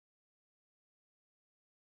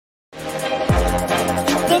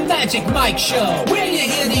The Magic Mike Show, where you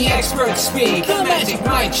hear the experts speak. The Magic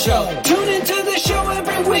Mike Show. Tune into the show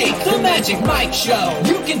every week. The Magic Mike Show.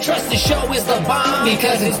 You can trust the show is the bomb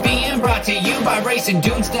because it's being brought to you by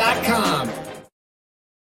RacingDudes.com.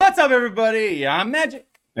 What's up, everybody? I'm Magic.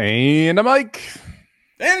 And I'm Mike.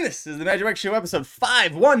 And this is the Magic Mike Show, episode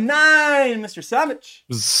 519, Mr. Savage.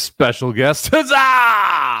 Special guest.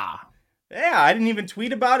 Huzzah! Yeah, I didn't even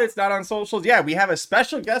tweet about it. It's not on socials. Yeah, we have a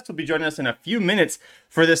special guest who'll be joining us in a few minutes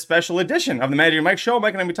for this special edition of the Magic Mike Show.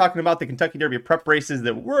 Mike and I will be talking about the Kentucky Derby prep races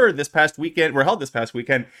that were held this past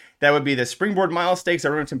weekend. That would be the Springboard Mile Stakes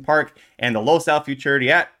at Remington Park and the Los Al Futurity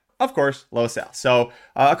at, of course, Los Al. So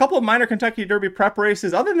a couple of minor Kentucky Derby prep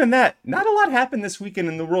races. Other than that, not a lot happened this weekend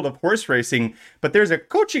in the world of horse racing, but there's a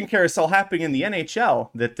coaching carousel happening in the NHL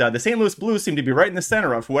that the St. Louis Blues seem to be right in the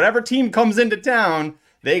center of. Whatever team comes into town,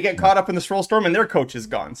 they get caught up in the Stroll Storm, and their coach is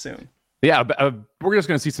gone soon. Yeah, we're just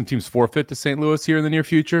going to see some teams forfeit to St. Louis here in the near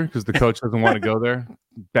future because the coach doesn't want to go there.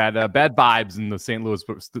 Bad vibes in the St. Louis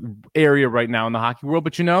area right now in the hockey world.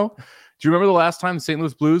 But do you remember the last time the St.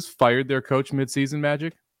 Louis Blues fired their coach midseason,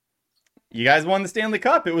 Magic? You guys won the Stanley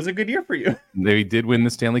Cup. It was a good year for you. They did win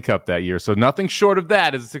the Stanley Cup that year, so nothing short of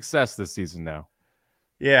that is a success this season now.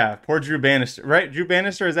 Yeah, poor Drew Bannister. Right? Drew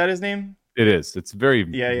Bannister, is that his name? It is. It's a very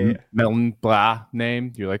Melon blah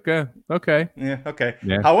name. You're like, okay. Yeah, okay.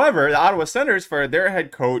 Yeah. However, the Ottawa Senators, for their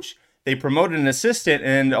head coach, they promoted an assistant,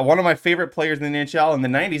 and one of my favorite players in the NHL in the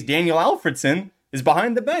 90s, Daniel Alfredson, is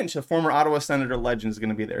behind the bench. A former Ottawa Senator legend is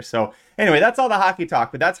going to be there. So anyway, that's all the hockey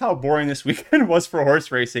talk, but that's how boring this weekend was for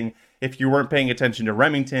horse racing if you weren't paying attention to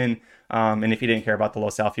Remington and if you didn't care about the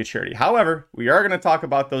Los Al Futurity. However, we are going to talk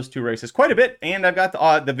about those two races quite a bit, and I've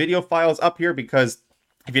got the video files up here because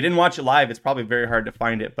if you didn't watch it live, it's probably very hard to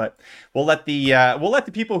find it, but we'll let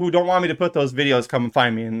the people who don't want me to put those videos come and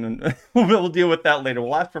find me, and we'll deal with that later.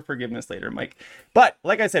 We'll ask for forgiveness later, Mike. But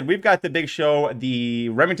like I said, we've got the big show, the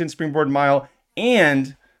Remington Springboard Mile,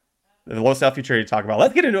 and the Los Al Futurity to talk about.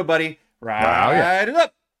 Let's get into it, buddy. Ride it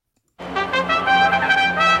up.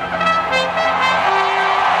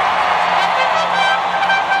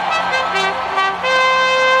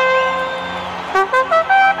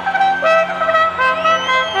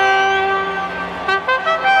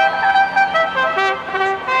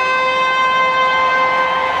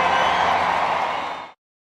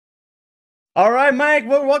 All right, Mike,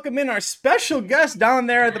 we'll welcome in our special guest down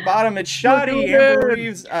there at the bottom. It's Shadi Amber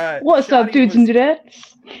Reeves. What's up, dudes and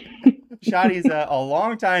dudettes? Shadi's a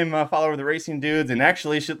longtime follower of the Racing Dudes, and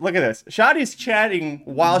actually, look at this. Shadi's chatting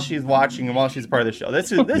while she's watching and while she's part of the show.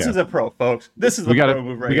 This is a pro, folks. This is a pro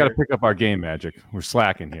move right here. We got to pick up our game, Magic. We're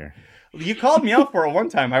slacking here. You called me out for it one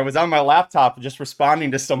time. I was on my laptop just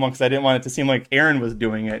responding to someone because I didn't want it to seem like Aaron was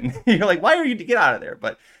doing it. And you're like, why are you to get out of there?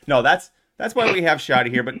 But no, that's why we have Shadi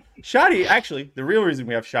here. But Shadi, actually, the real reason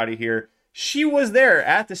we have Shadi here, she was there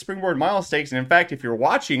at the Springboard Mile Stakes. And in fact, if you're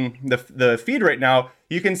watching the feed right now,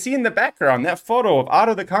 you can see in the background that photo of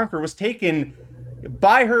Otto the Conqueror was taken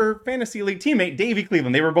by her Fantasy League teammate, Davey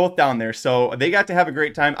Cleveland. They were both down there. So they got to have a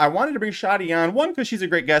great time. I wanted to bring Shadi on, one, because she's a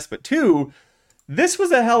great guest, but two, this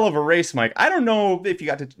was a hell of a race, Mike. I don't know if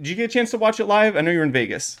did you get a chance to watch it live? I know you were in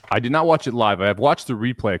Vegas. I did not watch it live. I've watched the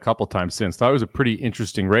replay a couple times since. Thought it was a pretty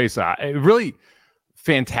interesting race. Really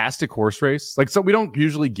fantastic horse race. So we don't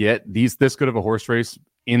usually get this good of a horse race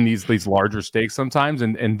in these larger stakes sometimes.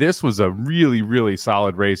 And this was a really, really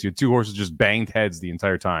solid race. You had two horses just banged heads the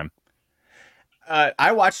entire time.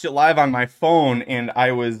 I watched it live on my phone, and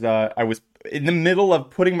I was in the middle of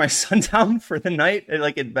putting my son down for the night,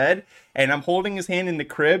 like in bed, and I'm holding his hand in the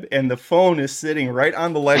crib, and the phone is sitting right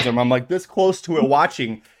on the ledge. I'm like this close to it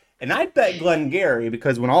watching, and I bet Glengarry,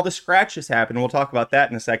 because when all the scratches happened, we'll talk about that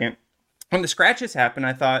in a second. When the scratches happened,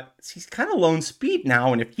 I thought he's kind of lone speed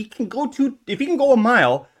now, and if he can go a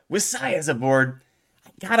mile with Saez aboard,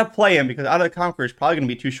 I gotta play him because Out of the Conqueror is probably gonna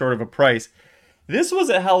be too short of a price. This was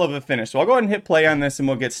a hell of a finish. So I'll go ahead and hit play on this and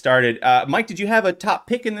we'll get started. Mike, did you have a top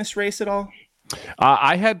pick in this race at all?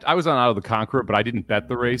 I was on Out of the Conqueror, but I didn't bet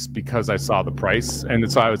the race because I saw the price.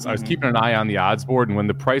 And so I was keeping an eye on the odds board. And when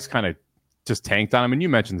the price kind of just tanked on him, and you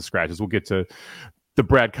mentioned the scratches, we'll get to the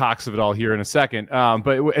Brad Cox of it all here in a second.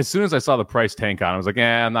 But as soon as I saw the price tank on, I was like,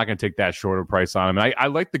 I'm not going to take that short of a price on him. And I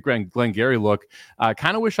like the Glengarry look.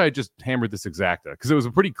 Kind of wish I had just hammered this exacta because it was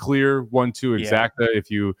a pretty clear 1-2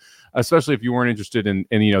 exacta. Especially if you weren't interested in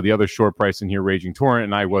the other short price in here, Raging Torrent,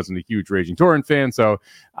 and I wasn't a huge Raging Torrent fan. So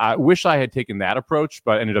I wish I had taken that approach,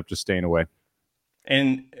 but ended up just staying away.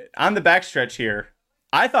 And on the backstretch here,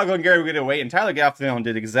 I thought Glengarry would get away, and Tyler Gaffalione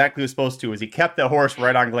did exactly what he was supposed to, is he kept the horse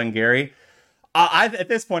right on Glengarry. At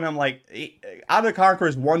this point, I'm like, out of the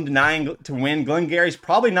Conquerors 1-9 to win, Glengarry's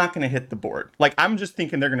probably not going to hit the board. Like, I'm just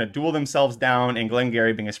thinking they're going to duel themselves down, and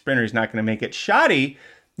Glengarry, being a sprinter, is not going to make it. Shoddy,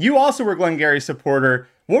 you also were Glengarry's supporter.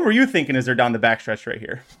 What were you thinking as they're down the backstretch right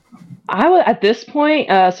here? I was at this point.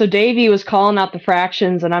 So Davey was calling out the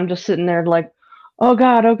fractions, and I'm just sitting there like, oh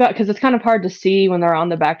god, because it's kind of hard to see when they're on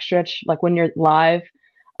the backstretch, like when you're live.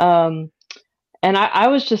 And I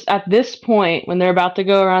was just at this point when they're about to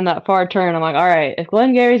go around that far turn, I'm like, all right, if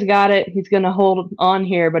Glengarry's got it, he's going to hold on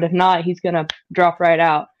here. But if not, he's going to drop right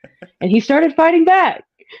out. And he started fighting back.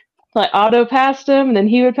 Like Otto passed him, and then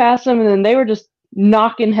he would pass him. And then they were just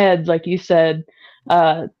knocking heads, like you said.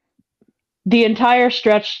 The entire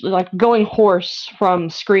stretch, like going hoarse from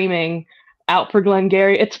screaming out for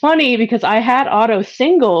Glengarry. It's funny because I had Otto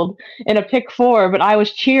singled in a pick 4, but I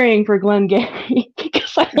was cheering for Glengarry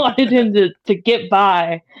because I wanted him to get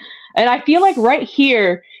by. And I feel like right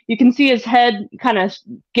here, you can see his head kind of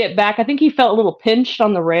get back. I think he felt a little pinched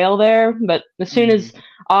on the rail there, but as soon as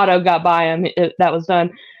Otto got by him, that was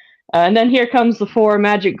done. And then here comes the 4,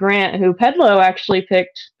 Magic Grant, who Pedlo actually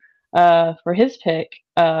picked for his pick.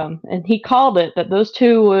 And he called it that those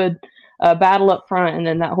two would battle up front, and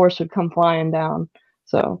then that horse would come flying down.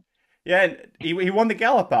 So yeah, and he won the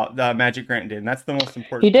gallop out. Magic Grant did, and that's the most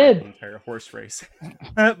important. He did. Part of the entire horse race.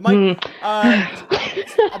 Mike, I'm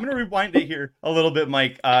going to rewind it here a little bit,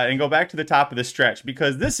 Mike, and go back to the top of the stretch,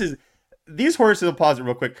 because these horses. I'll pause it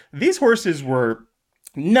real quick. These horses were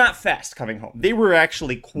not fast coming home. They were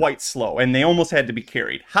actually quite slow, and they almost had to be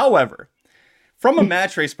carried. However, from a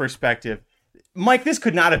match race perspective, Mike, this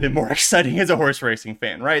could not have been more exciting as a horse racing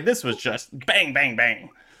fan, right? This was just bang, bang, bang.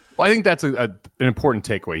 Well, I think that's an important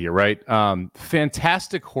takeaway here, right?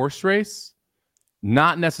 Fantastic horse race,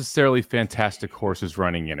 not necessarily fantastic horses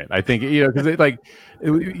running in it. I think, because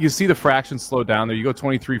you see the fractions slow down there. You go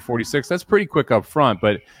 23:46. That's pretty quick up front,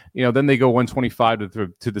 but then they go 125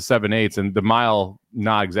 to the 7/8, and the mile,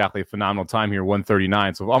 not exactly a phenomenal time here,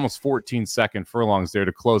 139. So almost 14-second furlongs there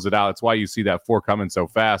to close it out. That's why you see that 4 coming so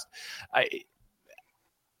fast.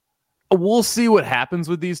 We'll see what happens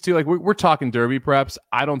with these two. Like we're talking Derby preps.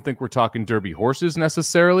 I don't think we're talking Derby horses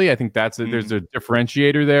necessarily. I think there's a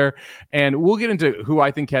differentiator there, and we'll get into who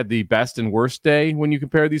I think had the best and worst day when you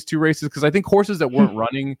compare these two races. Because I think horses that weren't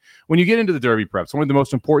running, when you get into the Derby preps, one of the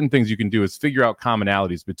most important things you can do is figure out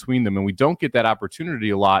commonalities between them, and we don't get that opportunity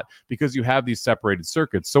a lot because you have these separated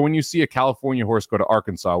circuits. So when you see a California horse go to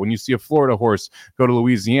Arkansas, when you see a Florida horse go to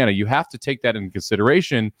Louisiana, you have to take that into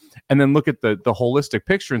consideration and then look at the holistic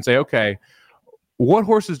picture and say, okay, what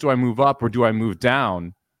horses do I move up or do I move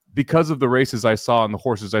down because of the races I saw and the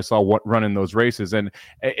horses I saw run in those races? And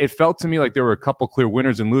it felt to me like there were a couple clear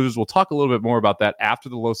winners and losers. We'll talk a little bit more about that after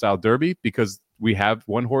the Los Al Derby, because we have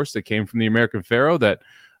one horse that came from the American Pharoah that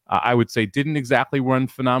I would say didn't exactly run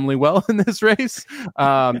phenomenally well in this race.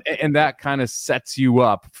 And that kind of sets you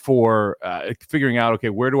up for figuring out, okay,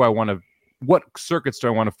 what circuits do I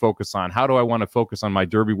want to focus on? How do I want to focus on my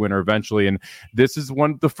Derby winner eventually? And this is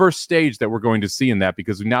the first stage that we're going to see in that,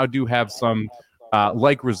 because we now do have some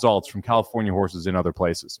like results from California horses in other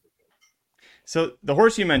places. So the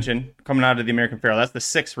horse you mentioned coming out of the American Pharoah, that's the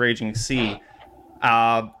 6 Raging Sea.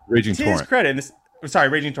 Raging to Torrent. His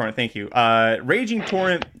credit, Raging Torrent. Thank you. Raging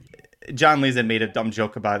Torrent. John Lees had made a dumb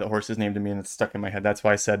joke about the horse's name to me, and it's stuck in my head. That's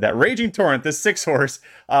why I said that. Raging Torrent, this 6 horse.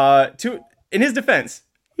 In his defense,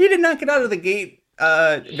 he did not get out of the gate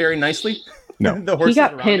very nicely. No. He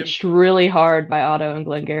got pinched really hard by Otto and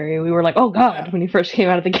Glengarry. We were like, oh, God, when he first came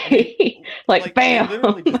out of the gate. like, bam! They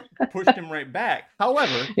literally just pushed him right back.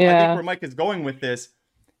 However, I think where Mike is going with this,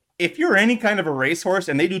 if you're any kind of a racehorse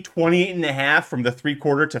and they do 28.5 from the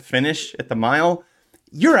 3/4 to finish at the mile,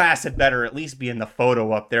 your ass had better at least be in the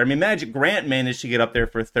photo up there. I mean, Magic Grant managed to get up there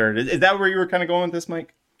for 3rd. Is that where you were kind of going with this,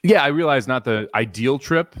 Mike? Yeah, I realize not the ideal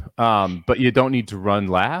trip, but you don't need to run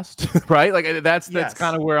last, right? Like that's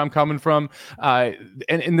kind of where I'm coming from. And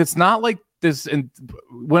it's not like this. And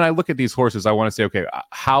when I look at these horses, I want to say, okay,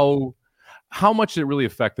 how much did it really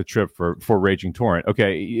affect the trip for Raging Torrent?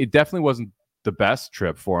 Okay, it definitely wasn't the best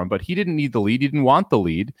trip for him, but he didn't need the lead. He didn't want the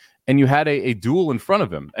lead. And you had a duel in front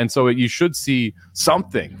of him. And so you should see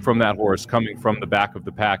something from that horse coming from the back of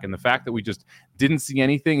the pack. And the fact that we just didn't see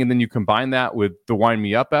anything, and then you combine that with the Wind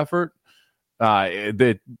Me Up effort,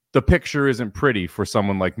 the picture isn't pretty for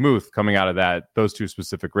someone like Muth coming out of those two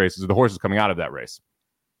specific races, or the horses coming out of that race.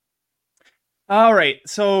 All right.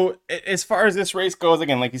 So as far as this race goes,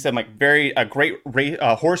 again, like you said, Mike, a great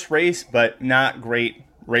horse race, but not great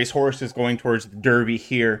race horses going towards the Derby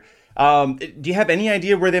here. Do you have any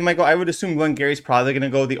idea where they might go? I would assume Glengarry's probably going to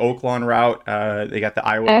go the Oaklawn route. They got the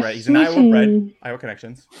Iowa bred. He's an Iowa bred. Iowa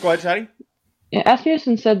connections. Go ahead, Shadi. Yeah,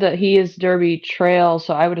 Asmussen said that he is Derby Trail,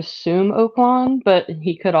 so I would assume Oaklawn, but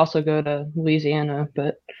he could also go to Louisiana.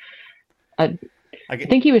 But I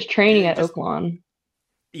think he was training at Oaklawn.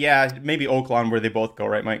 Yeah, maybe Oaklawn, where they both go,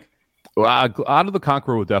 right, Mike? Well, out of the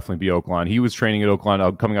Conqueror will definitely be Oaklawn. He was training at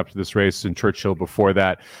Oaklawn coming up to this race in Churchill before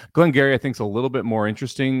that. Glengarry, I think, is a little bit more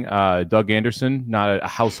interesting. Doug Anderson, not a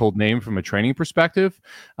household name from a training perspective.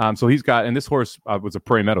 So he's got, and this horse was a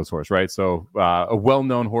Prairie Meadows horse, right? So a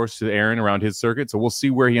well-known horse to Aaron around his circuit. So we'll see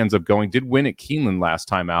where he ends up going. Did win at Keeneland last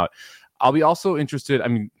time out. I'll be also interested. I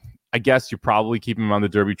mean, I guess you're probably keeping him on the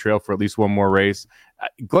Derby Trail for at least one more race.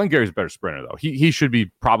 Glengarry's a better sprinter, though. He should be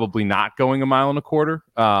probably not going 1.25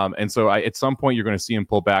 miles. And so at some point, you're going to see him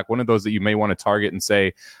pull back. One of those that you may want to target and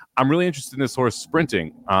say, I'm really interested in this horse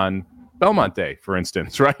sprinting on Belmont Day, for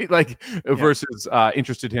instance, right? Like versus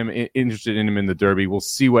interested in him in the Derby. We'll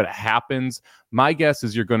see what happens. My guess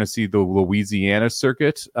is you're going to see the Louisiana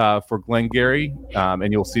circuit for Glengarry,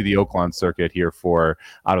 and you'll see the Oaklawn circuit here for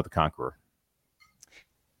Out of the Conqueror.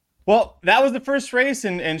 Well, that was the first race,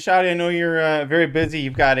 and Shadi, I know you're very busy.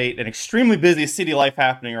 You've got an extremely busy city life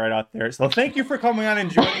happening right out there. So thank you for coming on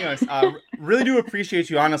and joining us. Really do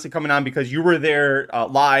appreciate you, honestly, coming on because you were there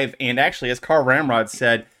live. And actually, as Carl Ramrod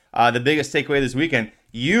said, the biggest takeaway this weekend,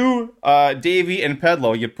 you, Davey, and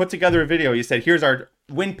Pedlo, you put together a video. You said, here's our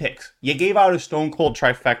win picks. You gave out a stone cold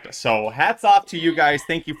trifecta. So hats off to you guys.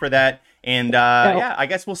 Thank you for that. And I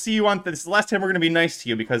guess we'll see you on this. Is the last time we're going to be nice to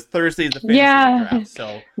you because Thursday is the fantasy draft.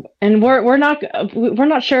 So, and we're not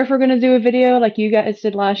sure if we're going to do a video like you guys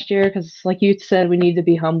did last year because, like you said, we need to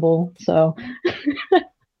be humble. So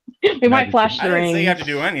we might flash the ring. I didn't say you have to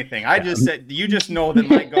do anything. I just said you just know that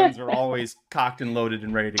my guns are always cocked and loaded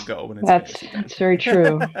and ready to go when it's that's very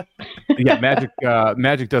true. Yeah,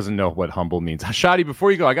 Magic doesn't know what humble means. Shadi,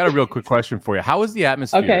 before you go, I got a real quick question for you. How was the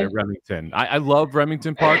atmosphere at Remington? I love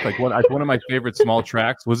Remington Park. Like one of my favorite small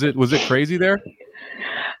tracks. Was it crazy there?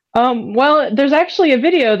 Well, there's actually a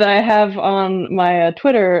video that I have on my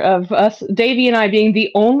Twitter of us, Davey and I, being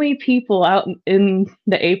the only people out in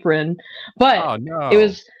the apron. But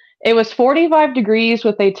it was 45 degrees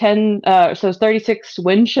with a 10, so it's 36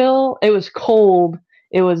 wind chill. It was cold.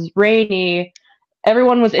 It was rainy.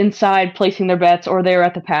 Everyone was inside placing their bets, or they were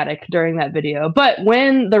at the paddock during that video. But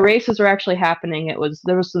when the races were actually happening,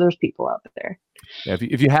 there's people out there. Yeah,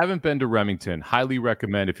 if you haven't been to Remington, highly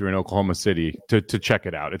recommend if you're in Oklahoma City to check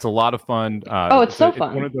it out. It's a lot of fun. It's so fun.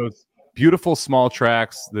 It's one of those beautiful small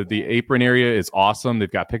tracks. The apron area is awesome.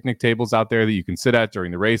 They've got picnic tables out there that you can sit at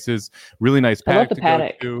during the races. Really nice paddock to go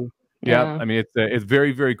to. Yeah, I mean it's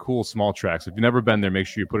very, very cool small tracks. If you've never been there, make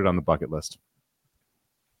sure you put it on the bucket list.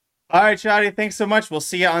 All right, Shadi, thanks so much. We'll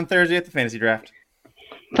see you on Thursday at the fantasy draft.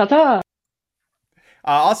 Ta-ta.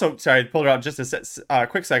 Also, sorry, pulled it out just a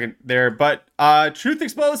quick second there, but Truth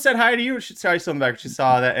Exposed said hi to you. Sorry, still in the back. She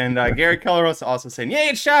saw that. And Gary Keller was also saying, yay,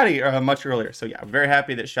 it's Shadi, much earlier. So, yeah, I'm very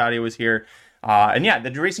happy that Shadi was here. And, yeah, the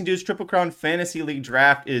Racing Dudes Triple Crown Fantasy League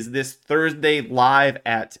Draft is this Thursday live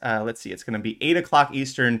at, it's going to be 8 o'clock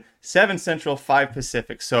Eastern, 7 Central, 5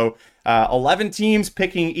 Pacific. So, 11 teams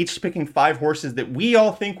each picking 5 horses that we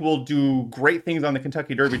all think will do great things on the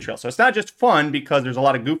Kentucky Derby Trail. So, it's not just fun because there's a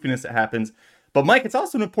lot of goofiness that happens. But, Mike, it's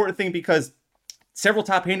also an important thing because several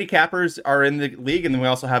top handicappers are in the league, and then we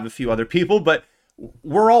also have a few other people. But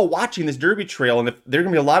we're all watching this Derby Trail, and if there are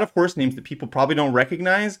going to be a lot of horse names that people probably don't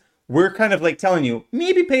recognize, we're kind of like telling you,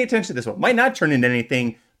 maybe pay attention to this one. Might not turn into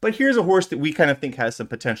anything, but here's a horse that we kind of think has some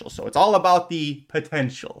potential. So it's all about the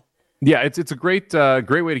potential. Yeah, it's a great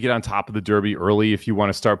way to get on top of the Derby early if you want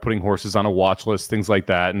to start putting horses on a watch list, things like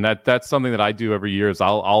that. And that's something that I do every year is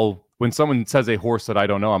I'll when someone says a horse that I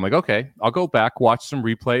don't know, I'm like, okay, I'll go back, watch some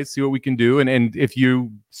replays, see what we can do. And if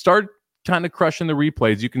you start kind of crushing the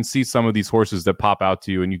replays, you can see some of these horses that pop out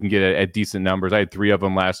to you and you can get at decent numbers. I had 3 of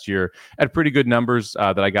them last year at pretty good numbers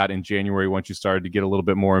that I got in January once you started to get a little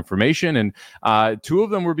bit more information. And 2 of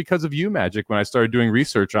them were because of you, Magic, when I started doing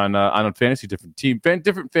research on a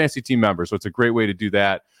different fantasy team members. So it's a great way to do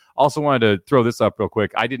that. Also wanted to throw this up real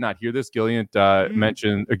quick. I did not hear this. Gillian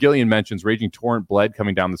mentions Raging Torrent bled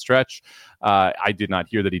coming down the stretch. I did not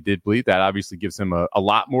hear that he did bleed. That obviously gives him a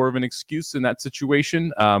lot more of an excuse in that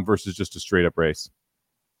situation versus just a straight up race.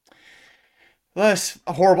 That's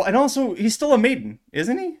horrible. And also, he's still a maiden,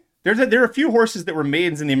 isn't he? There are a few horses that were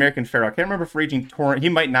maidens in the American Pharoah. I can't remember if Raging Torrent, he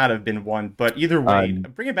might not have been one, but either way,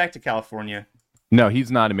 bring it back to California. No,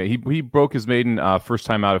 he's not a maiden. He broke his maiden first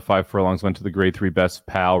time out of 5 furlongs, went to the grade 3 Best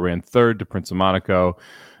Pal, ran 3rd to Prince of Monaco,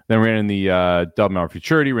 then ran in the Dublin Hour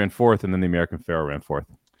Futurity, ran 4th, and then the American Pharoah ran 4th.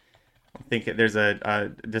 I'm thinking there's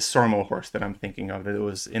a Desormo horse that I'm thinking of that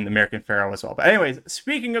was in the American Pharoah as well. But anyways,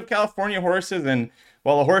 speaking of California horses, and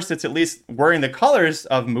well, a horse that's at least wearing the colors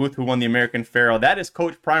of Muth, who won the American Pharoah, that is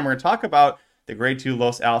Coach Prime. We're going to talk about the Grade 2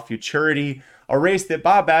 Los Al Futurity, a race that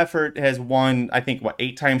Bob Baffert has won, I think,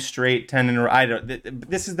 8 times straight, 10 in a row.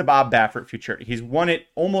 This is the Bob Baffert Futurity. He's won it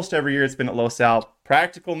almost every year. It's been at Los Al.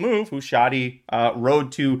 Practical Move, who Shoddy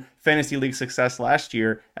rode to Fantasy League success last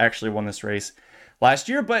year, actually won this race last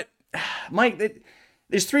year. But Mike,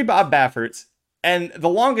 there's 3 Bob Bafferts, and the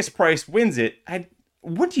longest price wins it.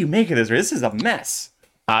 What do you make of this race? This is a mess.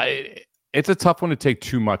 It's a tough one to take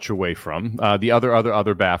too much away from. The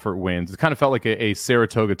other Baffert wins. It kind of felt like a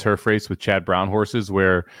Saratoga turf race with Chad Brown horses,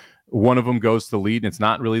 where one of them goes to the lead, and it's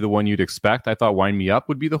not really the one you'd expect. I thought Wind Me Up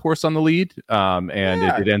would be the horse on the lead,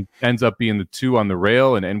 it ends up being the 2 on the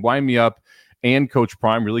rail, and Wind Me Up and Coach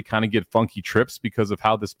Prime really kind of get funky trips because of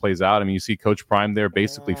how this plays out. I mean, you see Coach Prime there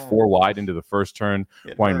basically 4 wide into the first turn,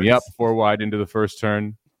 Wind Me Up 4 wide into the first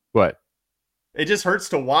turn. What? It just hurts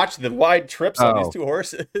to watch the wide trips on these 2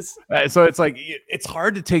 horses. So it's like, it's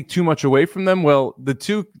hard to take too much away from them. Well, the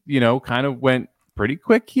 2, kind of went pretty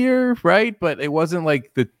quick here, right? But it wasn't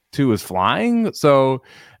like the 2 was flying. So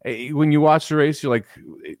when you watch the race, you're like,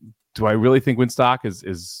 do I really think Winstock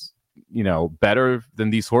is better than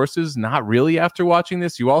these horses? Not really after watching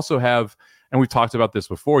this. You also have, and we've talked about this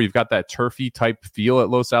before, you've got that turfy type feel at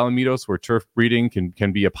Los Alamitos where turf breeding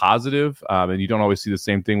can be a positive, and you don't always see the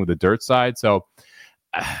same thing with the dirt side. So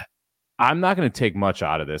I'm not going to take much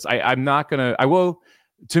out of this.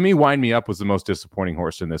 To me, Wind Me Up was the most disappointing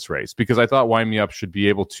horse in this race, because I thought Wind Me Up should be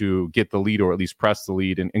able to get the lead, or at least press the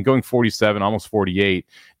lead. And going 47, almost 48,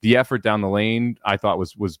 the effort down the lane I thought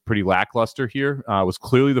was pretty lackluster here. Was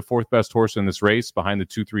clearly the 4th best horse in this race behind the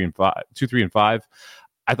 2, 3, and 5.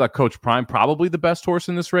 I thought Coach Prime probably the best horse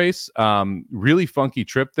in this race. Really funky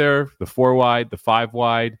trip there. The 4 wide, the 5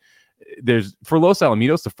 wide. For Los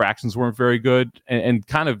Alamitos, the fractions weren't very good, and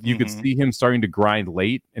kind of you could see him starting to grind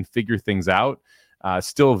late and figure things out.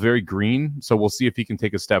 Still very green, so we'll see if he can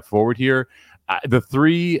take a step forward here. The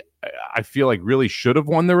 3, I feel like really should have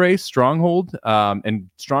won the race, Stronghold, and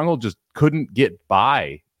Stronghold just couldn't get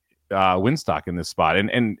by Winstock in this spot,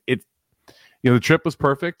 and it. The trip was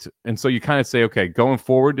perfect, and so you kind of say, okay, going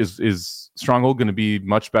forward, is Stronghold going to be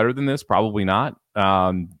much better than this? Probably not.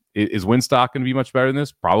 Is Winstock going to be much better than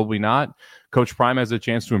this? Probably not. Coach Prime has a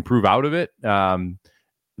chance to improve out of it.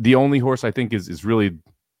 The only horse I think is really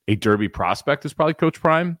a Derby prospect is probably Coach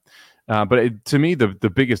Prime. But to me,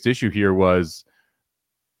 the biggest issue here was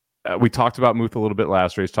we talked about Muth a little bit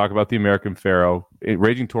last race, talk about the American Pharoah.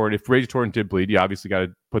 Raging Torrent, if Raging Torrent did bleed, you obviously got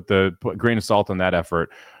to put a grain of salt on that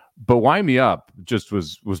effort. But Wind Me Up just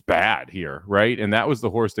was bad here, right? And that was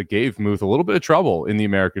the horse that gave Muth a little bit of trouble in the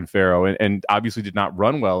American Pharoah, and obviously did not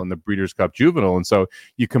run well in the Breeders' Cup Juvenile. And so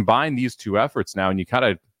you combine these 2 efforts now, and you kind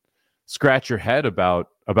of scratch your head about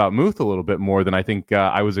Muth a little bit more than I think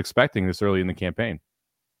I was expecting this early in the campaign.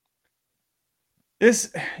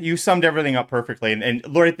 You summed everything up perfectly, and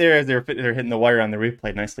right there, as they're hitting the wire on the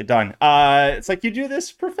replay, nicely done. It's like you do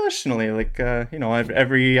this professionally, like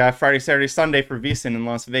every Friday, Saturday, Sunday for VSiN in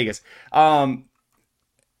Las Vegas.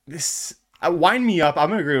 This Wind Me Up, I'm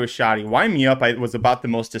gonna agree with Shoddy. Wind Me Up was about the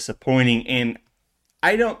most disappointing, and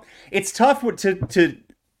it's tough to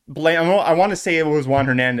blame. I want to say it was Juan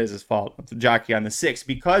Hernandez's fault, the jockey on the 6,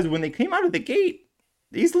 because when they came out of the gate,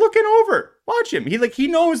 he's looking over. Watch him. He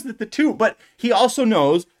knows that the 2, but he also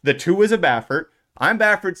knows the 2 is a Baffert. I'm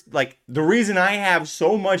Baffert's, the reason I have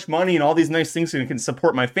so much money and all these nice things and can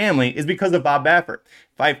support my family is because of Bob Baffert.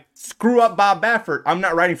 If I screw up Bob Baffert, I'm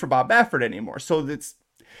not riding for Bob Baffert anymore. So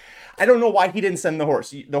I don't know why he didn't send the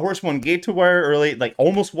horse. The horse won gate to wire early,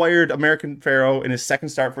 almost wired American Pharoah in his second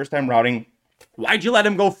start, first time routing. Why'd you let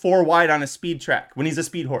him go 4 wide on a speed track when he's a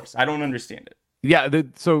speed horse? I don't understand it. Yeah,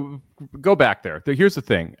 so go back there. Here's the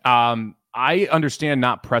thing. I understand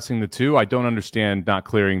not pressing the 2. I don't understand not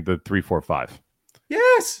clearing the 3, 4, 5.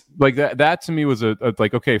 Yes. That to me was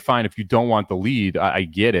okay, fine. If you don't want the lead, I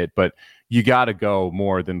get it, but you got to go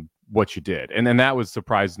more than what you did. And then that was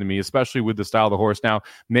surprising to me, especially with the style of the horse. Now,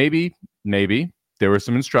 maybe there were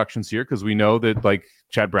some instructions here, because we know that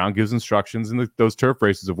Chad Brown gives instructions in those turf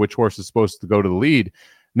races of which horse is supposed to go to the lead.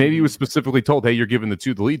 Maybe he was specifically told, hey, you're giving the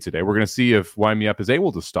 2 the lead today. We're going to see if Wind Me Up is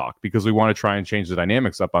able to stalk, because we want to try and change the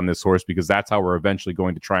dynamics up on this horse, because that's how we're eventually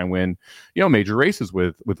going to try and win, major races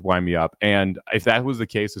with Wind Me Up. And if that was the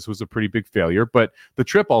case, this was a pretty big failure. But the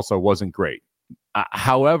trip also wasn't great.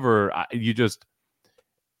 However, you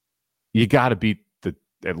got to beat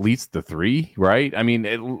at least the 3, right? I mean,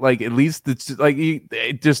 at least it's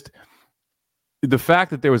the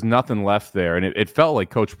fact that there was nothing left there, and it felt like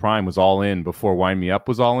Coach Prime was all in before Wind Me Up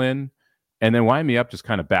was all in, and then Wind Me Up just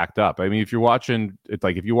kind of backed up. I mean, if you're watching,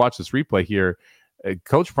 if you watch this replay here,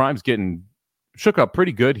 Coach Prime's getting shook up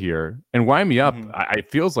pretty good here, and Wind Me Up, I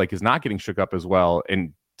feels like is not getting shook up as well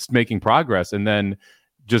and making progress, and then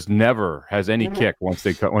just never has any kick once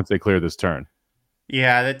they clear this turn.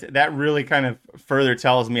 Yeah, that really kind of further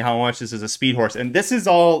tells me how much this is a speed horse, and this is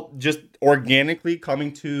all just organically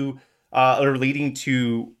coming to or leading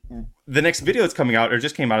to the next video that's coming out, or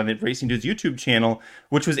just came out on the Racing Dudes YouTube channel,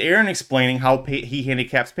 which was Aaron explaining how he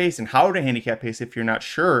handicaps pace and how to handicap pace if you're not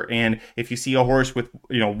sure. And if you see a horse with,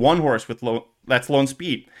 one horse with that's lone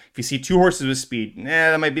speed. If you see two horses with speed,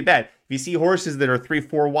 that might be bad. If you see horses that are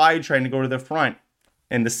 3-4 wide trying to go to the front,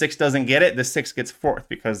 and the 6 doesn't get it, the 6 gets fourth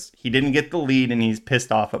because he didn't get the lead and he's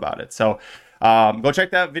pissed off about it. So go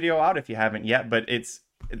check that video out if you haven't yet, but it's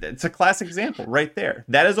a classic example right there.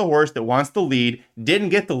 That is a horse that wants the lead, didn't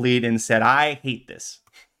get the lead, and said, I hate this.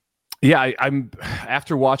 Yeah, I'm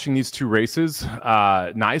after watching these two races,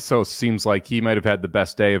 Nysos seems like he might have had the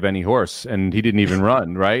best day of any horse, and he didn't even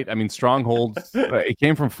run, right? I mean, Stronghold, it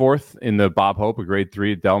came from fourth in the Bob Hope, a grade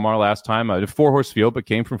 3 at Del Mar last time. A 4-horse field, but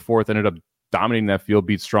came from fourth, ended up dominating that field,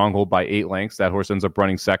 beat Stronghold by 8 lengths. That horse ends up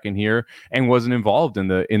running second here and wasn't involved in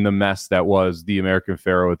the mess that was the American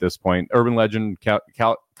Pharoah at this point. Urban Legend,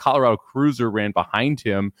 Colorado Cruiser ran behind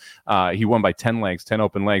him. He won by 10 lengths, 10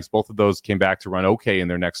 open lengths. Both of those came back to run okay in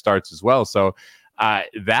their next starts as well. So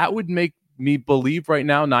that would make me believe right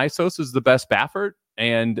now Nysos is the best Baffert.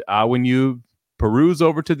 And when you peruse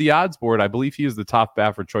over to the odds board, I believe he is the top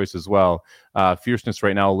Baffert choice as well. Fierceness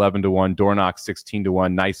right now 11-1, Dornoch 16-1,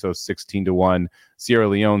 Nysos 16-1, Sierra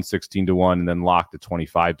Leone 16-1, and then Locked at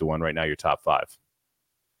 25-1. Right now, your top 5.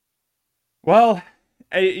 Well,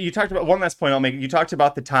 you talked about one last point I'll make. You talked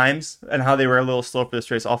about the times and how they were a little slow for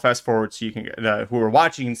this race. I'll fast forward so you can, who are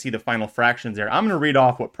watching, and see the final fractions there. I'm going to read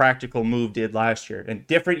off what Practical Move did last year. And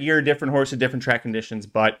different year, different horse, and different track conditions,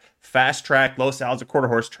 but fast track, low saddles, a quarter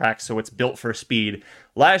horse track, so it's built for speed.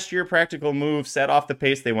 Last year, Practical Move set off the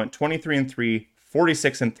pace. They went 23-3,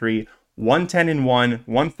 46-3, 110-1,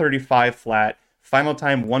 135 flat. Final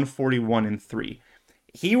time 141-3.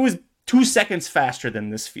 He was 2 seconds faster than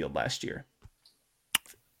this field last year.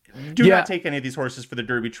 Do not take any of these horses for the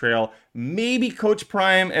Derby Trail. Maybe Coach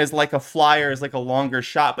Prime as like a flyer, as like a longer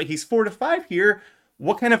shot, but he's 4-5 here.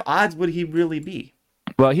 What kind of odds would he really be?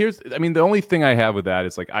 Well, the only thing I have with that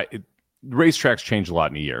is racetracks change a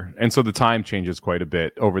lot in a year, and so the time changes quite a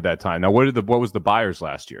bit over that time. Now, what was the buyers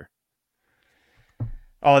last year?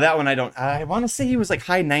 Oh, that one I want to say he was like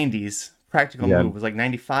high 90s. Practical Move was like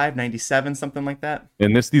 95, 97, something like that.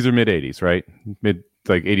 And these are mid 80s, right?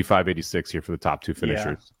 Like 85, 86 here for the top 2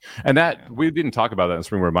 finishers. Yeah. And that we didn't talk about that in the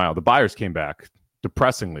Springboard Mile. The buyers came back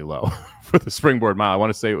depressingly low for the Springboard Mile. I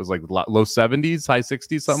want to say it was like low 70s, high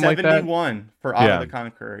 60s, something like that. 71 for Auto the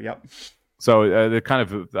Conqueror. Yep. So it kind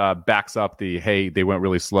of backs up hey, they went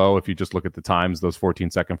really slow. If you just look at the times, those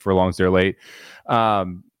 14-second furlongs, they're late.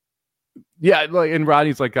 And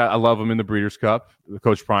Rodney's like, I love him in the Breeders' Cup.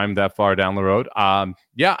 Coach Prime that far down the road. I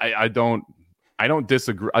don't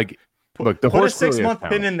disagree. Look, the horse. Put a 6-month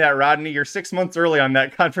pin in that, Rodney. You're 6 months early on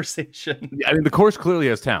that conversation. Yeah, I mean, the horse clearly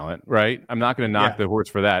has talent, right? I'm not going to knock the horse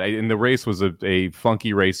for that. And the race was a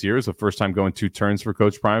funky race here. It was the first time going 2 turns for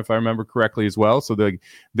Coach Prime, if I remember correctly, as well. So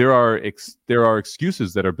there are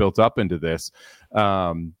excuses that are built up into this.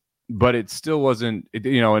 But it still wasn't,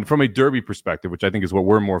 and from a Derby perspective, which I think is what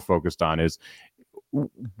we're more focused on, is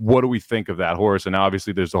what do we think of that horse? And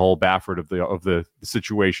obviously there's the whole Baffert of the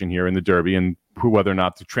situation here in the Derby, and whether or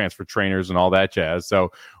not to transfer trainers and all that jazz.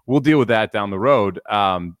 So we'll deal with that down the road.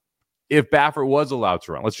 If Baffert was allowed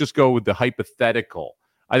to run, let's just go with the hypothetical.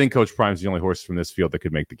 I think Coach Prime's the only horse from this field that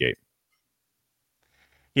could make the gate.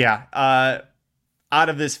 Yeah. Out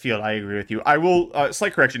of this field, I agree with you. I will,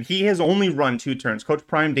 slight correction, he has only run 2 turns. Coach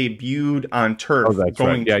Prime debuted on turf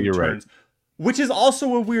going 2 turns. Right. Which is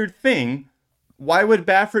also a weird thing. Why would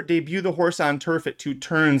Baffert debut the horse on turf at 2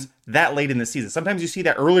 turns that late in the season? Sometimes you see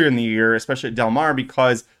that earlier in the year, especially at Del Mar,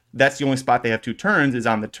 because that's the only spot they have 2 turns is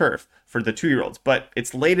on the turf for the 2-year-olds. But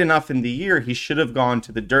it's late enough in the year, he should have gone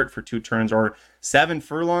to the dirt for 2 turns, or 7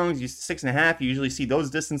 furlongs, 6.5. You usually see those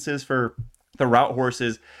distances for the route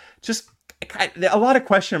horses. Just a lot of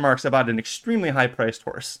question marks about an extremely high-priced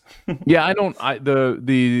horse. Yeah, I don't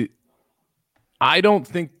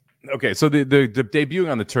think. Okay, so the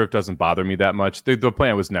debuting on the turf doesn't bother me that much. The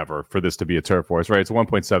plan was never for this to be a turf horse, right? It's a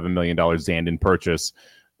 $1.7 million Zandon purchase.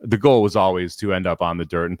 The goal was always to end up on the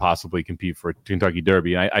dirt and possibly compete for Kentucky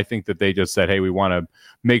Derby. And I think that they just said, hey, we want to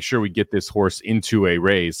make sure we get this horse into a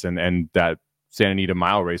race, and that Santa Anita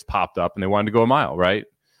mile race popped up and they wanted to go a mile, right?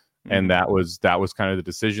 And that was kind of the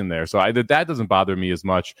decision there. So that doesn't bother me as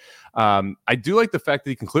much. I do like the fact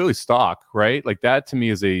that he can clearly stalk, right? Like that to me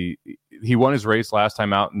is he won his race last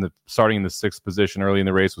time out starting in the 6th position early in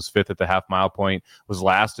the race, was 5th at the half mile point, was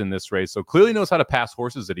last in this race. So clearly knows how to pass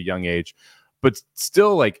horses at a young age, but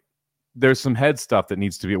still like there's some head stuff that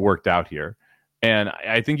needs to be worked out here. And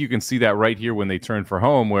I think you can see that right here when they turn for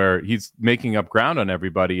home, where he's making up ground on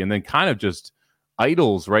everybody and then kind of just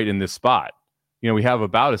idles right in this spot. We have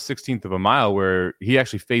about a 16th of a mile where he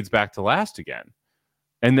actually fades back to last again.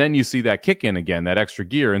 And then you see that kick in again, that extra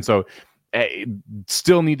gear. And so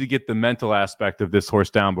still need to get the mental aspect of this horse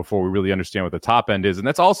down before we really understand what the top end is. And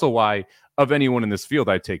that's also why of anyone in this field,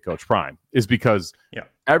 I'd take Coach Prime, is because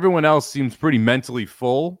everyone else seems pretty mentally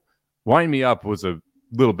full. Wind Me Up was a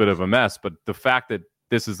little bit of a mess, but the fact that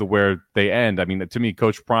this is where they end, I mean, to me,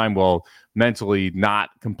 Coach Prime, while mentally not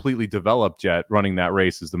completely developed yet, running that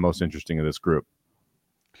race is the most interesting of this group.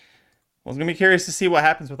 Well, it's going to be curious to see what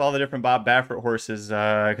happens with all the different Bob Baffert horses,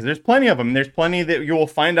 because there's plenty of them. There's plenty that you will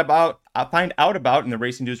find out about in the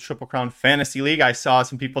Racing Dudes Triple Crown Fantasy League. I saw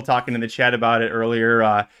some people talking in the chat about it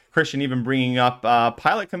earlier. Christian even bringing up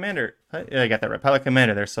Pilot Commander. I got that right, Pilot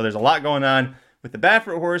Commander there. So there's a lot going on with the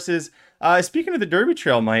Baffert horses. Speaking of the Derby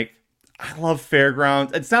Trail, Mike, I love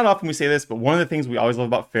Fairgrounds. It's not often we say this, but one of the things we always love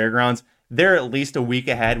about Fairgrounds, they're at least a week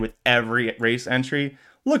ahead with every race entry.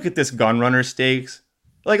 Look at this Gunrunner Stakes.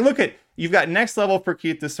 Like, look at, you've got Next Level for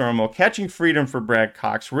Keith DeSormo, Catching Freedom for Brad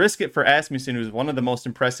Cox, Risk It for Asmussen, who's one of the most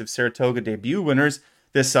impressive Saratoga debut winners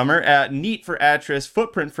this summer, Neat for Atris,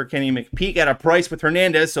 Footprint for Kenny McPeak at a price with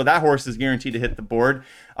Hernandez, so that horse is guaranteed to hit the board.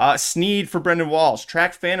 Sneed for Brendan Walsh,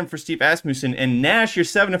 Track Phantom for Steve Asmussen, and Nash, your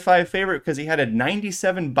 7-5 favorite because he had a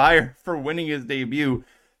 97 buyer for winning his debut.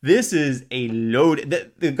 This is a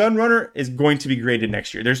load. The Gunrunner is going to be graded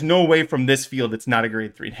next year. There's no way from this field it's not a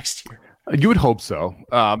grade 3 next year. You would hope so.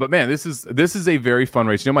 But man, this is a very fun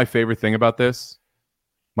race. You know my favorite thing about this?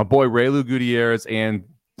 My boy Raylu Gutierrez and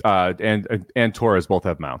Torres both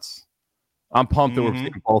have mounts. I'm pumped that we're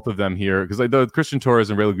seeing both of them here because the Christian Torres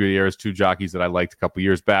and Raylu Gutierrez, two jockeys that I liked a couple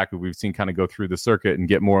years back, who we've seen kind of go through the circuit and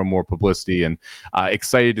get more and more publicity, and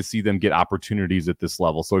excited to see them get opportunities at this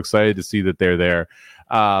level. So excited to see that they're there.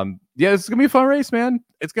 This is gonna be a fun race, man.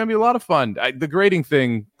 It's gonna be a lot of fun. The grading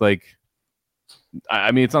thing,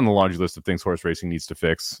 I mean, it's on the laundry list of things horse racing needs to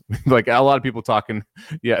fix. Like a lot of people talking,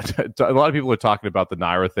 a lot of people are talking about the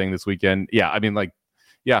Naira thing this weekend. Yeah, I mean,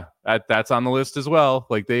 that's on the list as well.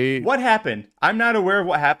 What happened? I'm not aware of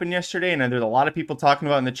what happened yesterday, and there's a lot of people talking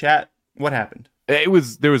about in the chat. What happened? There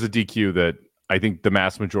was a DQ that I think the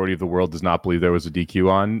mass majority of the world does not believe there was a DQ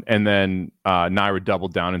on, and then Naira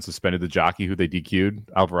doubled down and suspended the jockey who they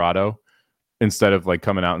DQ'd, Alvarado, instead of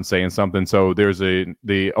coming out and saying something. So there's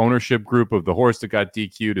the ownership group of the horse that got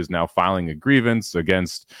DQ'd is now filing a grievance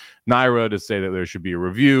against Naira to say that there should be a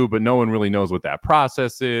review, but no one really knows what that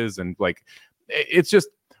process is. And it's just,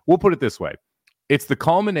 we'll put it this way. It's the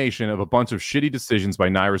culmination of a bunch of shitty decisions by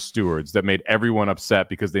Naira stewards that made everyone upset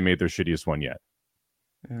because they made their shittiest one yet.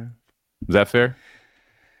 Yeah. Is that fair?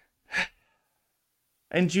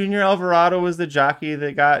 And Junior Alvarado was the jockey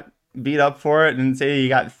that got beat up for it, and say he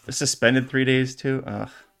got suspended 3 days too. Ugh.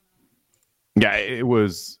 Yeah, it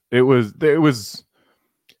was a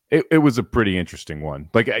pretty interesting one.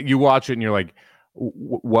 You watch it and you're like,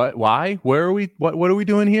 what? Why? Where are we? What are we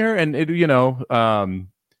doing here? And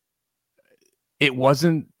it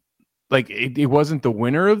wasn't it wasn't the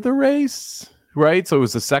winner of the race, right? So it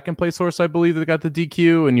was the second place horse, I believe, that got the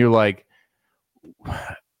DQ, and you're like,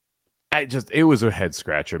 it was a head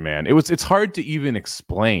scratcher, man. It's hard to even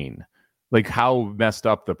explain how messed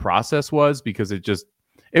up the process was, because it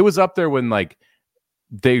was up there when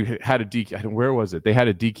they had a DQ. Where was it? They had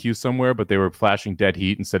a DQ somewhere, but they were flashing dead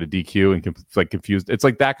heat instead of DQ and confused. It's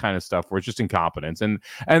that kind of stuff where it's just incompetence. And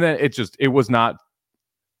then it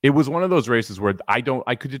was one of those races where I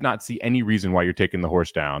did not see any reason why you're taking the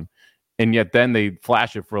horse down. And yet then they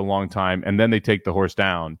flash it for a long time, and then they take the horse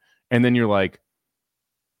down, and then you're like,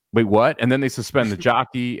 wait, what? And then they suspend the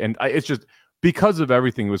jockey, and it's just because of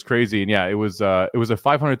everything. It was crazy. And yeah, it was a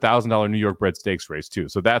 $500,000 New York bred stakes race too.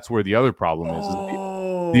 So that's where the other problem is.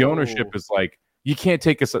 The ownership is you can't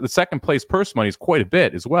take the second place purse money is quite a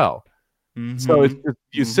bit as well. Mm-hmm. So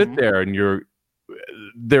you sit there and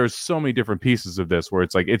there's so many different pieces of this where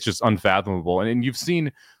it's just unfathomable. And you've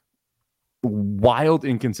seen wild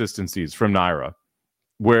inconsistencies from Naira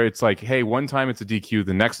where it's hey, one time it's a DQ,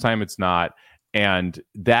 the next time it's not. And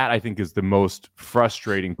that, I think, is the most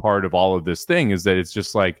frustrating part of all of this thing, is that it's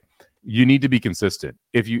just you need to be consistent.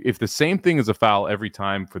 If the same thing is a foul every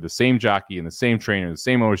time for the same jockey and the same trainer, the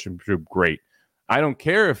same ownership group, great. I don't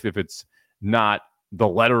care if it's not the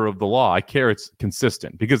letter of the law. I care it's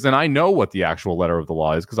consistent, because then I know what the actual letter of the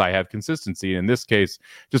law is, because I have consistency. In this case,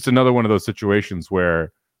 just another one of those situations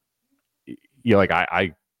where you're like,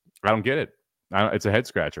 I don't get it. It's a head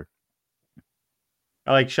scratcher.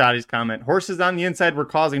 I like Shoddy's comment. Horses on the inside were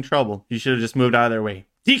causing trouble. You should have just moved out of their way.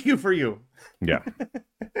 DQ for you. Yeah.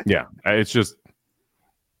 Yeah. It's just,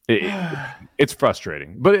 it's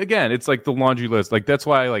frustrating. But again, it's like the laundry list. Like, that's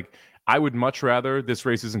why, like, I would much rather this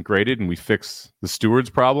race isn't graded and we fix the stewards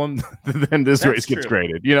problem than this race gets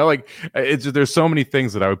graded. You know, like, it's just, there's so many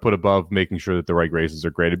things that I would put above making sure that the right races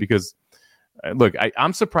are graded, because look,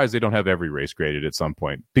 I'm surprised they don't have every race graded at some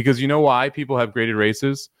point, because you know why people have graded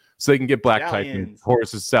races? So they can get black type and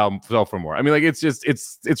horses sell for more. I mean, like, it's just,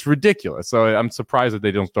 it's ridiculous. So I'm surprised that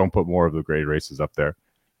they don't put more of the graded races up there.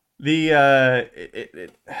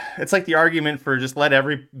 It's like the argument for just let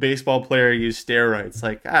every baseball player use steroids.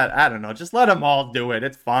 Like, I don't know, just let them all do it.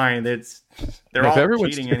 It's fine. They're all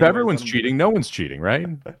cheating. If everyone's cheating, no one's cheating, right?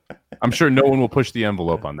 I'm sure no one will push the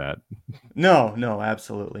envelope on that. No,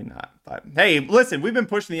 absolutely not. But hey, listen, we've been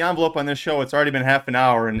pushing the envelope on this show. It's already been half an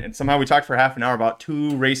hour, and somehow we talked for half an hour about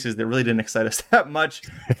two races that really didn't excite us that much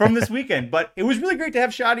from this weekend. But it was really great to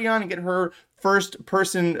have Shoddy on and get her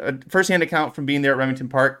first-hand account from being there at Remington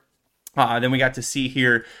Park. Then we got to see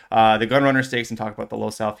here the Gun Runner Stakes and talk about the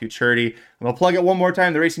Los Al Futurity. And I'll plug it one more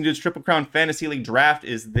time. The Racing Dudes Triple Crown Fantasy League Draft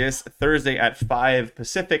is this Thursday at 5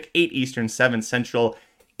 Pacific, 8 Eastern, 7 Central.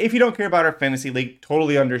 If you don't care about our fantasy league,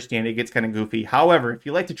 totally understand. It gets kind of goofy. However, if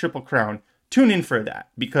you like the Triple Crown, tune in for that,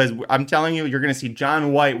 because I'm telling you, you're going to see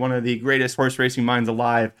John White, one of the greatest horse racing minds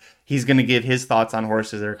alive. He's going to give his thoughts on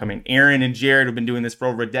horses that are coming. Aaron and Jared have been doing this for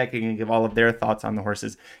over a decade and give all of their thoughts on the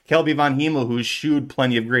horses. Kelby Von Hemel, who's shoed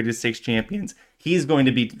plenty of Graded Stakes champions, he's going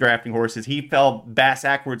to be drafting horses. He fell bass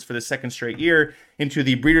backwards for the second straight year into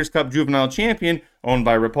the Breeders' Cup Juvenile Champion, owned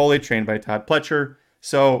by Rapoli, trained by Todd Pletcher.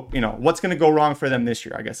 So, you know, what's going to go wrong for them this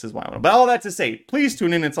year, I guess, is why I want to. But all that to say, please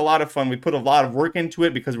tune in. It's a lot of fun. We put a lot of work into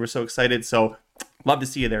it because we're so excited. So, love to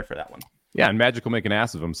see you there for that one. Yeah, and Magic will make an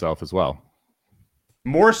ass of himself as well.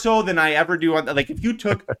 More so than I ever do. Like, if you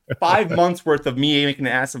took 5 months worth of me making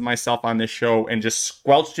an ass of myself on this show and just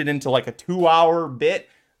squelched it into like a 2-hour bit,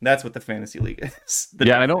 that's what the fantasy league is.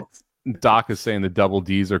 I know Doc is saying the double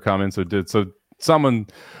Ds are coming. So someone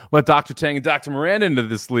let Dr. Tang and Dr. Miranda into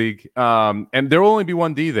this league. And there will only be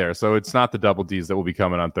one D there. So it's not the double Ds that will be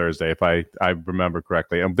coming on Thursday, if I remember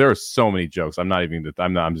correctly. There are so many jokes. I'm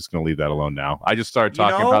just going to leave that alone now. I just started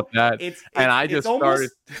talking about that. I just started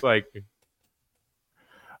like,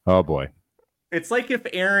 oh boy. It's like if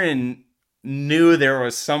Aaron knew there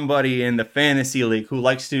was somebody in the fantasy league who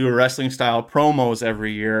likes to do wrestling style promos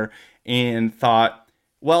every year and thought,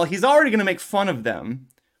 well, he's already going to make fun of them.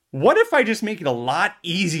 What if I just make it a lot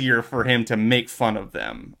easier for him to make fun of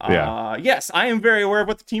them? Yeah. Yes, I am very aware of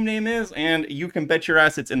what the team name is, and you can bet your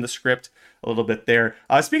ass it's in the script a little bit there.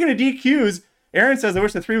 Speaking of DQs, Aaron says, I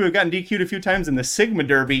wish the three would have gotten DQ'd a few times in the Sigma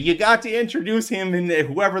Derby. You got to introduce him and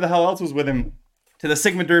whoever the hell else was with him to the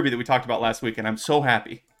Sigma Derby that we talked about last week, and I'm so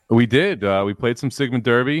happy. We did. We played some Sigma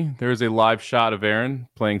Derby. There is a live shot of Aaron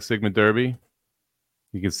playing Sigma Derby.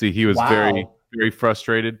 You can see he was very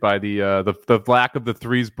frustrated by the lack of the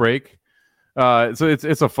threes break. So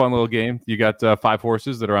it's a fun little game. You got 5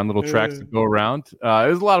 horses that are on little tracks that go around.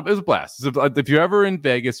 It was a blast. If you're ever in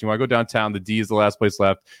Vegas, you want to go downtown, the D is the last place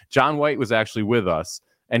left. John White was actually with us,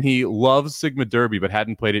 and he loves Sigma Derby, but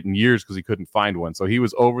hadn't played it in years because he couldn't find one. So he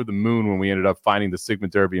was over the moon when we ended up finding the Sigma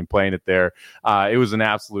Derby and playing it there. It was an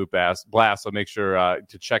absolute blast. So make sure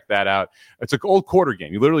to check that out. It's an old quarter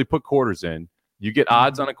game. You literally put quarters in. You get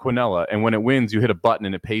odds on a quinella, and when it wins, you hit a button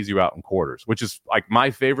and it pays you out in quarters, which is like my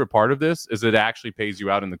favorite part of this is it actually pays you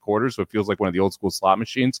out in the quarters. So it feels like one of the old school slot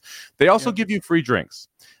machines. They also give you free drinks.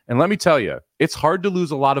 And let me tell you, it's hard to lose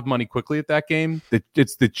a lot of money quickly at that game.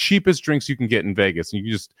 It's the cheapest drinks you can get in Vegas. And you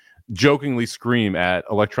can just jokingly scream at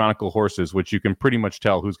electronical horses, which you can pretty much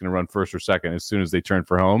tell who's going to run first or second as soon as they turn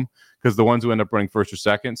for home. Because the ones who end up running first or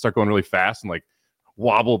second start going really fast and like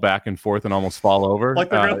wobble back and forth and almost fall over, like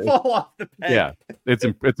they're gonna fall off the peg. Yeah, it's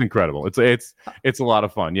incredible. It's a lot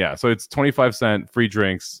of fun. Yeah, so it's 25-cent free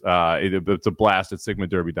drinks. It's a blast at Sigma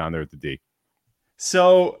Derby down there at the D.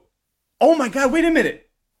 So, oh my God, wait a minute!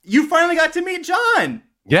 You finally got to meet John.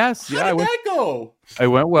 Yes. How did that go? I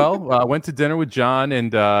went well. I went to dinner with John,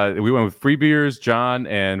 and we went with Free Beers, John,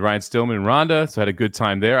 and Ryan Stillman and Rhonda. So I had a good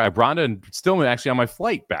time there. I have Rhonda and Stillman actually on my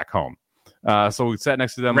flight back home. So we sat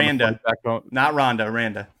next to them Randa. on the flight back home. Not Rhonda,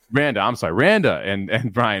 Randa. Randa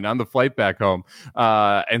and Brian on the flight back home.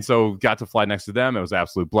 And so got to fly next to them. It was an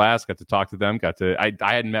absolute blast. Got to talk to them. I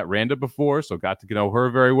hadn't met Randa before, so got to know her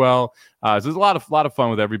very well. So it was a lot of fun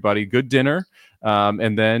with everybody. Good dinner.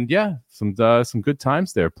 And then, some good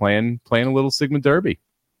times there playing a little Sigma Derby.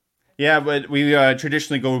 Yeah, but we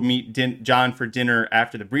traditionally go meet John for dinner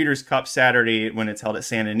after the Breeders' Cup Saturday when it's held at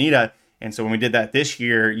Santa Anita. And so when we did that this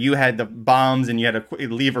year, you had the bombs and you had to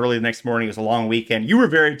leave early the next morning. It was a long weekend. You were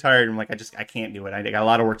very tired. I'm like, I can't do it. I got a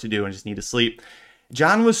lot of work to do and just need to sleep.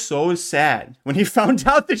 John was so sad when he found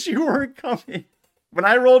out that you weren't coming. When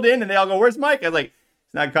I rolled in and they all go, "Where's Mike?" I was like,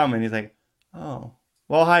 "He's not coming." He's like, "Oh,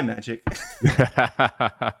 well, hi, Magic."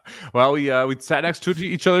 Well, we sat next to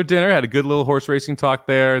each other at dinner, had a good little horse racing talk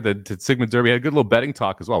there. The Sigma Derby had a good little betting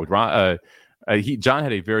talk as well. John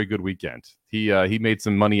had a very good weekend. He made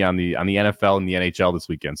some money on the NFL and the NHL this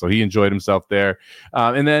weekend, so he enjoyed himself there.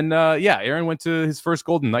 And then Aaron went to his first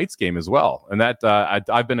Golden Knights game as well, and that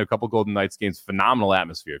I've been to a couple Golden Knights games. Phenomenal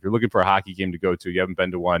atmosphere. If you're looking for a hockey game to go to, you haven't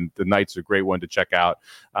been to one, the Knights are a great one to check out.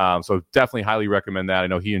 So definitely highly recommend that. I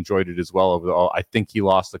know he enjoyed it as well. I think he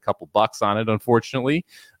lost a couple bucks on it, unfortunately.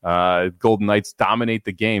 Golden Knights dominate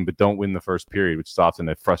the game, but don't win the first period, which is often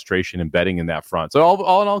a frustration in betting in that front. So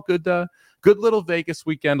all in all, good little Vegas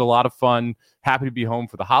weekend, a lot of fun. Happy to be home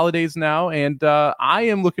for the holidays now, and I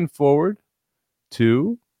am looking forward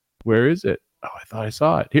to, where is it? Oh, I thought I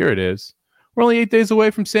saw it. Here it is. We're only 8 days away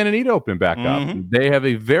from Santa Anita opening back up. They have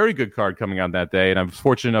a very good card coming on that day, and I'm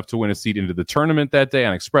fortunate enough to win a seat into the tournament that day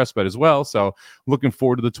on ExpressBet as well. So looking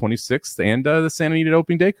forward to the 26th and the Santa Anita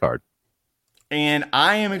opening day card. And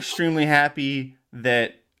I am extremely happy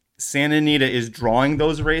that Santa Anita is drawing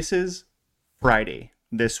those races Friday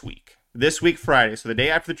this week. This week, Friday, so the day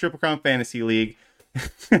after the Triple Crown Fantasy League.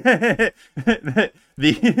 Aaron's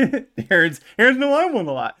no, I won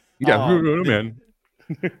a lot. Yeah, man.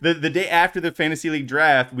 The day after the Fantasy League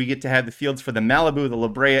draft, we get to have the fields for the Malibu, the La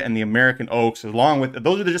Brea, and the American Oaks, along with,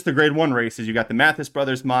 those are just the grade 1 races. You got the Mathis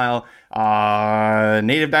Brothers Mile,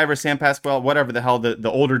 Native Diver, San Pasqual, whatever the hell,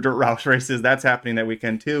 the older dirt route races, that's happening that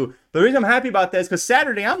weekend too. But the reason I'm happy about that is because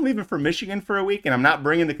Saturday, I'm leaving for Michigan for a week, and I'm not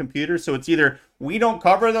bringing the computer, so it's either we don't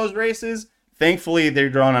cover those races. Thankfully, they're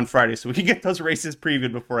drawn on Friday, so we can get those races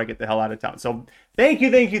previewed before I get the hell out of town. So thank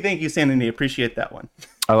you, Santa Anita. Appreciate that one.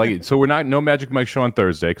 I like it. So we're no Magic Mike show on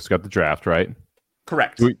Thursday because we got the draft, right?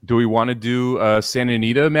 Correct. Do we want to do a Santa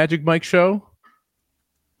Anita Magic Mike show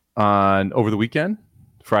over the weekend,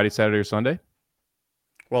 Friday, Saturday, or Sunday?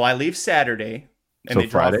 Well, I leave Saturday, and So they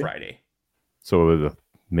draw Friday? Friday. So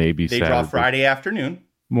maybe They Saturday draw Friday afternoon.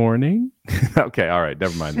 morning. Okay, all right,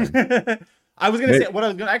 never mind then. I was going to say, what I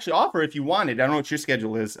was going to actually offer if you wanted, I don't know what your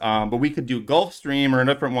schedule is, but we could do Gulfstream or a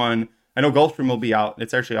different one. I know Gulfstream will be out.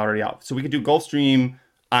 It's actually already out. So we could do Gulfstream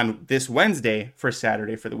on this Wednesday for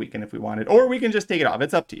Saturday for the weekend if we wanted, or we can just take it off.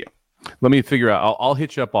 It's up to you. Let me figure out. I'll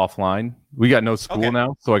hit you up offline. We got no school Okay.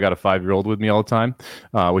 now, so I got a 5-year-old with me all the time,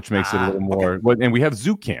 which makes it a little more. Okay. And we have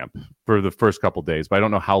zoo camp for the first couple days, but I don't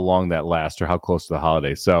know how long that lasts or how close to the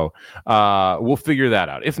holiday. So we'll figure that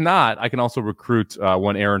out. If not, I can also recruit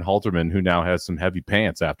one Aaron Halterman, who now has some heavy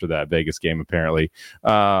pants after that Vegas game, apparently,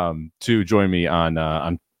 to join me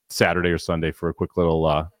on Saturday or Sunday for a quick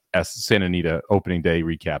little Santa Anita opening day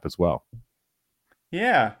recap as well.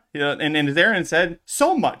 Yeah. And as Aaron said,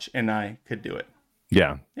 so much, and I could do it.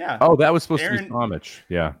 Yeah. Yeah. Oh, that was supposed to Aaron- be so much.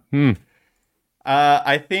 Yeah.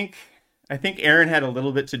 I think Aaron had a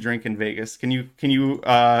little bit to drink in Vegas. Can you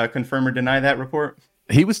confirm or deny that report?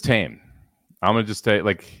 He was tame. I'm gonna just say,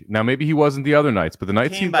 now maybe he wasn't the other nights, but the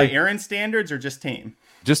nights Tame he by Aaron standards or just tame?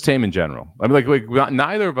 just tame in general. I mean,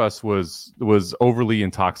 neither of us was overly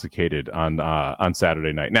intoxicated on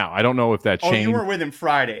Saturday night. Now I don't know if that Oh, changed. you were with him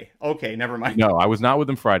Friday. Okay, never mind. No, I was not with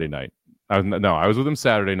him Friday night. I was with him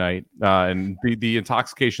Saturday night, and the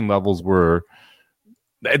intoxication levels were.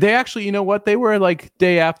 They actually, you know what? They were like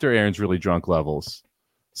day after Aaron's really drunk levels.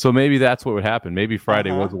 So maybe that's what would happen. Maybe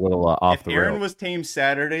Friday was a little off If the Aaron rails. was tame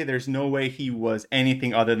Saturday, there's no way he was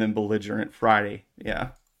anything other than belligerent Friday. Yeah.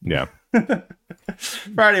 Yeah.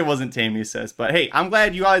 Friday wasn't tame, he says. But hey, I'm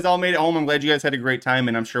glad you guys all made it home. I'm glad you guys had a great time,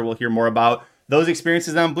 and I'm sure we'll hear more about those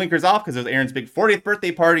experiences on Blinkers Off because it was Aaron's big 40th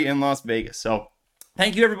birthday party in Las Vegas. So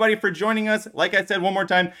thank you, everybody, for joining us. Like I said one more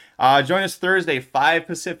time, join us Thursday, 5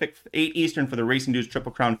 Pacific, 8 Eastern for the Racing Dudes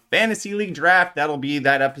Triple Crown Fantasy League Draft. That'll be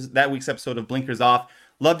that week's episode of Blinkers Off.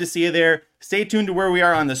 Love to see you there. Stay tuned to where we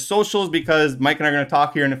are on the socials because Mike and I are going to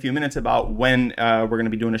talk here in a few minutes about when we're going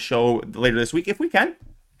to be doing a show later this week, if we can.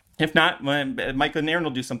 If not, Michael and Aaron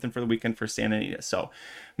will do something for the weekend for Santa Anita. So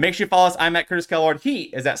make sure you follow us. I'm at Curtis Kellard. He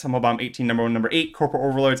is at SummerBomb18, number 1, number 8, Corporate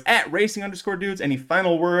Overlords at Racing_Dudes. Any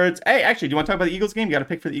final words? Hey, actually, do you want to talk about the Eagles game? You got to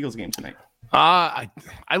pick for the Eagles game tonight. I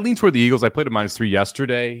lean toward the Eagles. I played a -3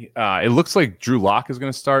 yesterday. It looks like Drew Lock is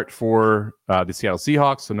going to start for the Seattle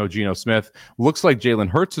Seahawks, so no Geno Smith. Looks like Jalen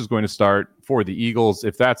Hurts is going to start for the Eagles.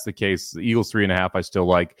 If that's the case, the Eagles 3.5 I still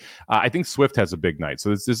like. I think Swift has a big night. So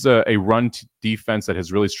this is a run defense that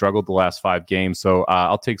has really struggled the last 5 games. So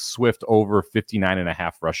I'll take Swift over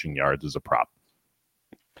 59.5 rushing yards as a prop.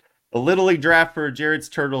 The Little League draft for Jared's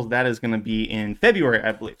Turtles, that is going to be in February,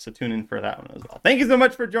 I believe. So tune in for that one as well. Thank you so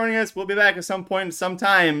much for joining us. We'll be back at some point,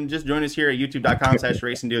 sometime. Just join us here at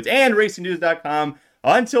youtube.com/racingdudes and racingdudes.com.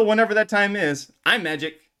 Until whenever that time is, I'm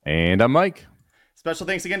Magic. And I'm Mike. Special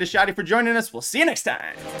thanks again to Shotty for joining us. We'll see you next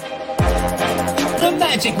time. The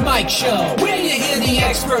Magic Mike Show, where you hear the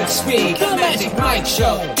experts speak. The Magic Mike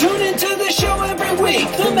Show. Tune into the show every week.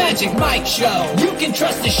 The Magic Mike Show. You can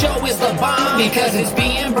trust the show is the bomb because it's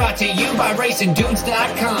being brought to you by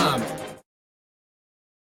RacingDudes.com.